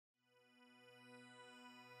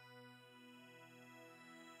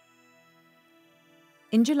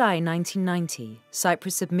In July 1990,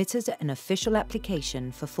 Cyprus submitted an official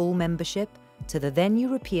application for full membership to the then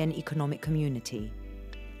European Economic Community.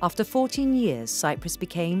 After 14 years, Cyprus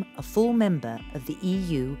became a full member of the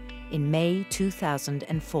EU in May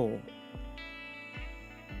 2004.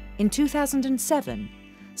 In 2007,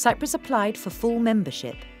 Cyprus applied for full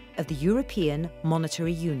membership of the European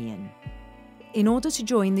Monetary Union. In order to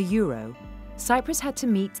join the euro, Cyprus had to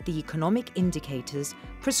meet the economic indicators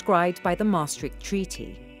prescribed by the Maastricht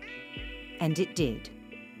Treaty. And it did.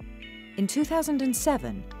 In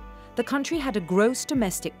 2007, the country had a gross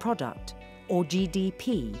domestic product, or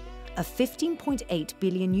GDP, of 15.8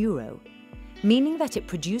 billion euro, meaning that it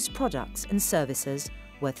produced products and services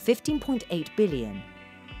worth 15.8 billion.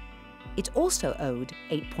 It also owed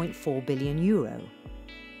 8.4 billion euro.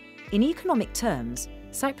 In economic terms,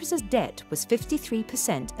 Cyprus's debt was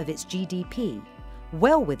 53% of its GDP,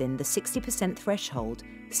 well within the 60% threshold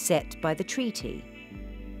set by the treaty.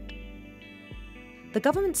 The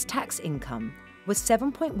government's tax income was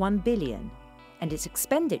 7.1 billion and its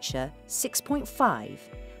expenditure 6.5,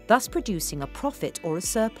 thus producing a profit or a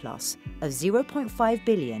surplus of 0.5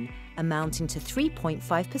 billion, amounting to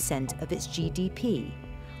 3.5% of its GDP,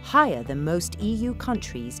 higher than most EU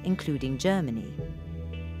countries, including Germany.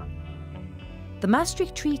 The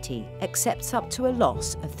Maastricht Treaty accepts up to a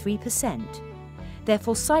loss of 3%.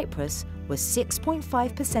 Therefore, Cyprus was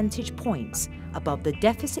 6.5 percentage points above the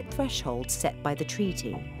deficit threshold set by the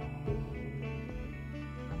treaty.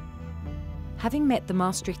 Having met the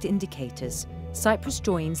Maastricht indicators, Cyprus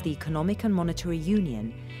joins the Economic and Monetary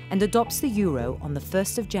Union and adopts the euro on the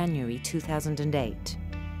 1st of January 2008.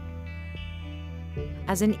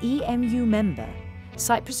 As an EMU member,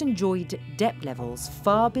 Cyprus enjoyed debt levels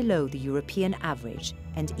far below the European average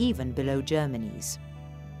and even below Germany's.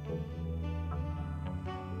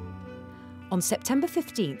 On September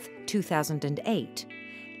 15, 2008,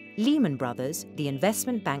 Lehman Brothers, the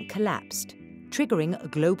investment bank, collapsed, triggering a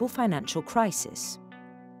global financial crisis.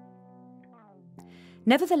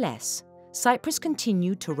 Nevertheless, Cyprus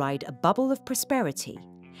continued to ride a bubble of prosperity,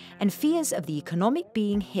 and fears of the economic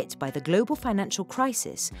being hit by the global financial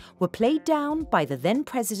crisis were played down by the then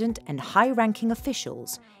president and high-ranking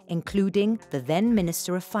officials, including the then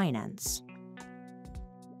Minister of Finance.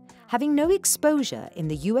 Having no exposure in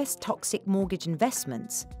the US toxic mortgage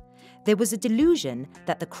investments, there was a delusion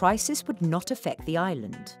that the crisis would not affect the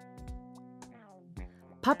island.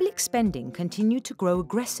 Public spending continued to grow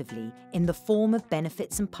aggressively in the form of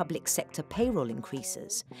benefits and public sector payroll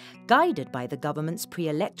increases, guided by the government's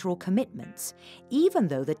pre-electoral commitments, even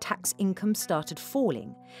though the tax income started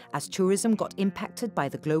falling as tourism got impacted by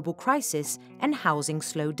the global crisis and housing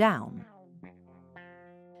slowed down.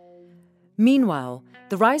 Meanwhile,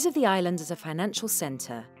 the rise of the island as a financial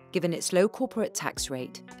centre, given its low corporate tax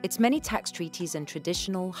rate, its many tax treaties and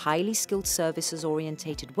traditional, highly skilled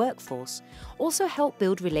services-orientated workforce, also helped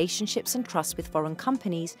build relationships and trust with foreign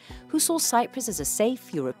companies who saw Cyprus as a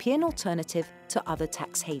safe European alternative to other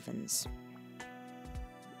tax havens.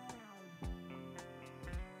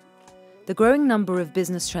 The growing number of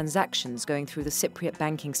business transactions going through the Cypriot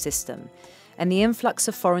banking system and the influx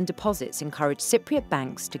of foreign deposits encouraged Cypriot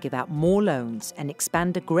banks to give out more loans and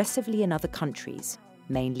expand aggressively in other countries,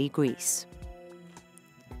 mainly Greece.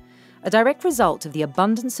 A direct result of the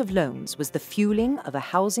abundance of loans was the fueling of a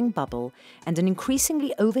housing bubble and an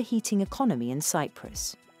increasingly overheating economy in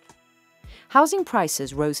Cyprus. Housing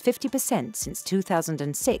prices rose 50% since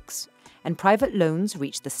 2006, and private loans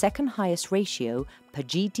reached the second highest ratio per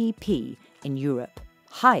GDP in Europe,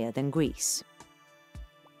 higher than Greece.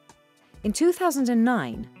 In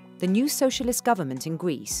 2009, the new socialist government in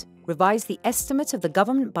Greece revised the estimate of the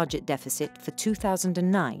government budget deficit for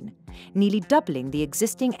 2009, nearly doubling the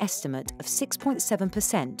existing estimate of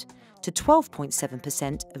 6.7% to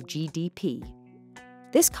 12.7% of GDP.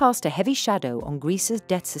 This cast a heavy shadow on Greece's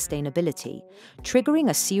debt sustainability, triggering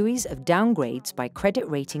a series of downgrades by credit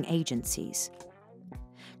rating agencies.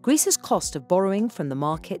 Greece's cost of borrowing from the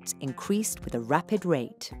markets increased with a rapid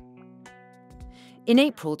rate. In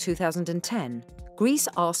April 2010, Greece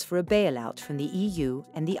asked for a bailout from the EU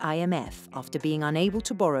and the IMF after being unable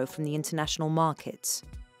to borrow from the international markets.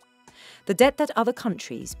 The debt that other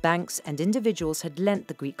countries, banks and individuals had lent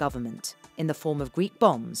the Greek government, in the form of Greek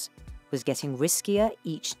bonds, was getting riskier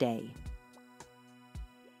each day.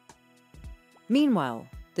 Meanwhile,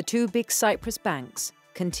 the two big Cyprus banks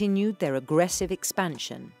continued their aggressive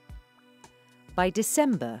expansion. By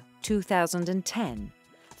December 2010,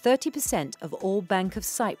 30% of all Bank of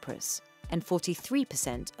Cyprus and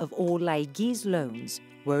 43% of all Laigis loans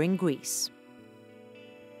were in Greece.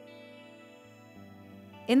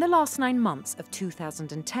 In the last 9 months of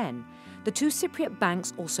 2010, the two Cypriot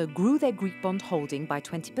banks also grew their Greek bond holding by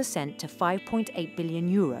 20% to €5.8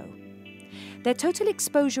 billion. Their total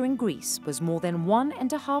exposure in Greece was more than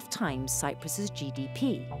 1.5 times Cyprus's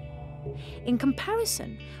GDP. In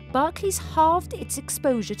comparison, Barclays halved its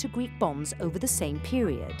exposure to Greek bonds over the same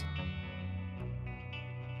period.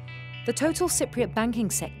 The total Cypriot banking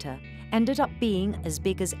sector ended up being as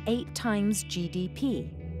big as 8 times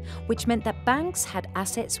GDP, which meant that banks had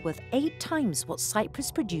assets worth 8 times what Cyprus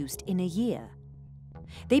produced in a year.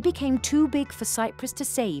 They became too big for Cyprus to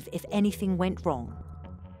save if anything went wrong.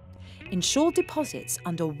 Insured deposits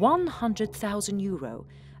under €100,000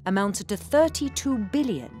 amounted to 32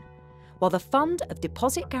 billion, while the Fund of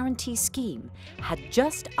Deposit Guarantee Scheme had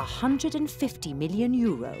just €150 million.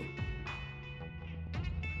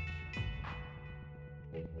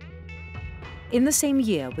 In the same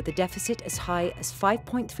year, with the deficit as high as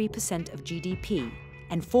 5.3% of GDP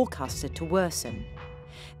and forecasted to worsen,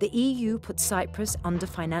 the EU put Cyprus under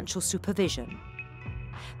financial supervision.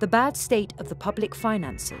 The bad state of the public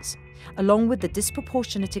finances, along with the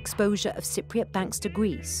disproportionate exposure of Cypriot banks to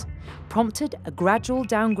Greece, prompted a gradual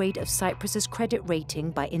downgrade of Cyprus's credit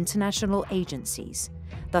rating by international agencies,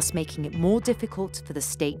 thus making it more difficult for the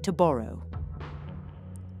state to borrow.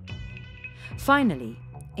 Finally,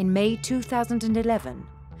 in May 2011,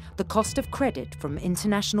 the cost of credit from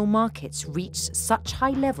international markets reached such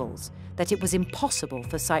high levels that it was impossible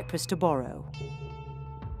for Cyprus to borrow.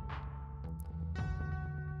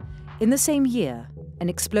 In the same year, an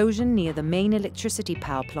explosion near the main electricity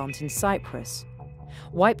power plant in Cyprus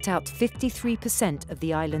wiped out 53% of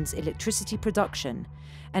the island's electricity production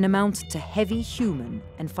and amounted to heavy human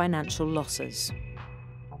and financial losses.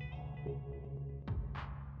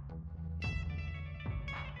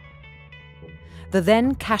 The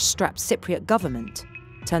then cash-strapped Cypriot government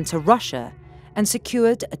turned to Russia and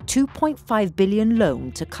secured a €2.5 billion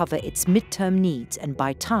loan to cover its midterm needs and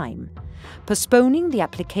buy time, postponing the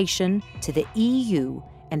application to the EU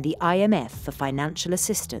and the IMF for financial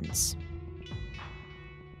assistance.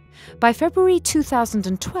 By February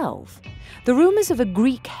 2012, the rumours of a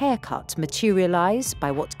Greek haircut materialised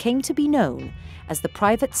by what came to be known as the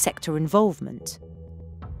private sector involvement.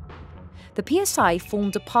 The PSI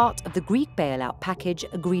formed a part of the Greek bailout package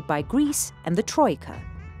agreed by Greece and the Troika,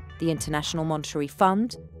 the International Monetary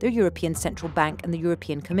Fund, the European Central Bank and the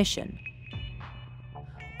European Commission.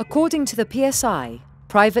 According to the PSI,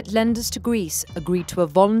 private lenders to Greece agreed to a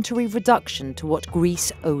voluntary reduction to what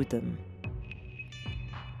Greece owed them.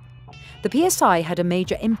 The PSI had a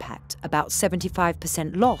major impact, about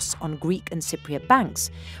 75% loss on Greek and Cypriot banks,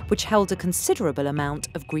 which held a considerable amount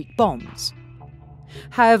of Greek bonds.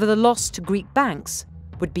 However, the loss to Greek banks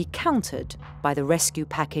would be countered by the rescue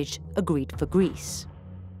package agreed for Greece.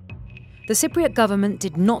 The Cypriot government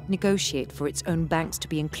did not negotiate for its own banks to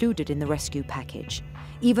be included in the rescue package,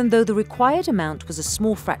 even though the required amount was a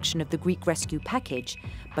small fraction of the Greek rescue package,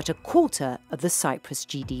 but a quarter of the Cyprus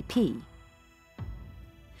GDP.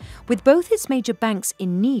 With both its major banks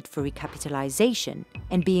in need for recapitalisation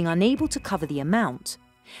and being unable to cover the amount,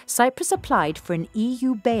 Cyprus applied for an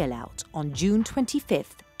EU bailout on June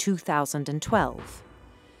 25, 2012.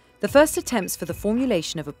 The first attempts for the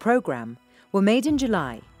formulation of a programme were made in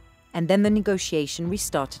July, and then the negotiation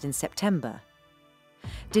restarted in September.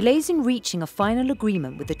 Delays in reaching a final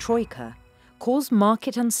agreement with the Troika caused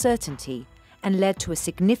market uncertainty and led to a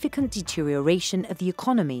significant deterioration of the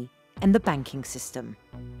economy and the banking system.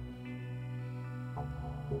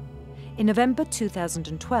 In November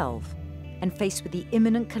 2012, and faced with the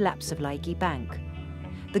imminent collapse of Laiki Bank,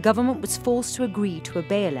 the government was forced to agree to a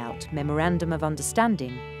bailout memorandum of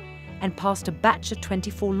understanding and passed a batch of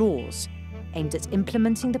 24 laws aimed at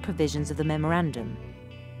implementing the provisions of the memorandum.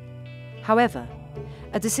 However,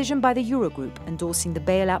 a decision by the Eurogroup endorsing the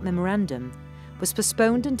bailout memorandum was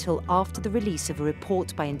postponed until after the release of a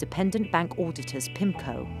report by independent bank auditors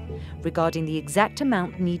PIMCO regarding the exact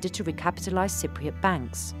amount needed to recapitalise Cypriot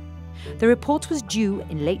banks. The report was due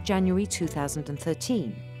in late January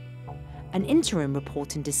 2013. An interim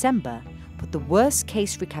report in December put the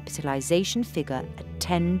worst-case recapitalisation figure at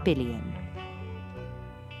 10 billion.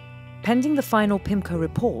 Pending the final PIMCO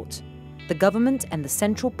report, the government and the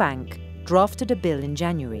central bank drafted a bill in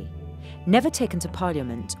January, never taken to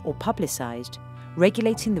Parliament or publicised,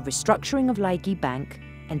 regulating the restructuring of Laiki Bank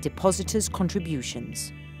and depositors'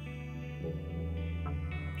 contributions.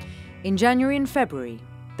 In January and February,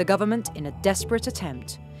 the government, in a desperate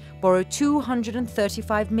attempt, borrowed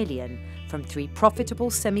 235 million from 3 profitable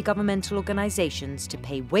semi-governmental organisations to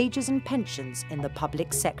pay wages and pensions in the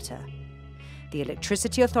public sector: the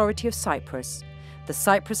Electricity Authority of Cyprus, the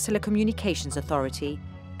Cyprus Telecommunications Authority,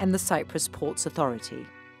 and the Cyprus Ports Authority.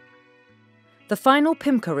 The final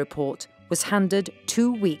PIMCO report was handed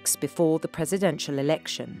 2 weeks before the presidential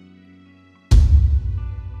election.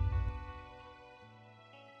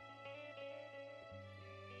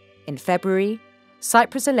 In February,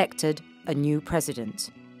 Cyprus elected a new president.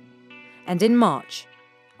 And in March,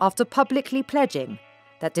 after publicly pledging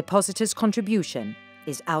that depositors' contribution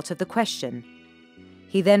is out of the question,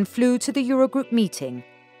 he then flew to the Eurogroup meeting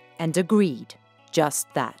and agreed just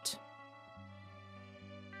that.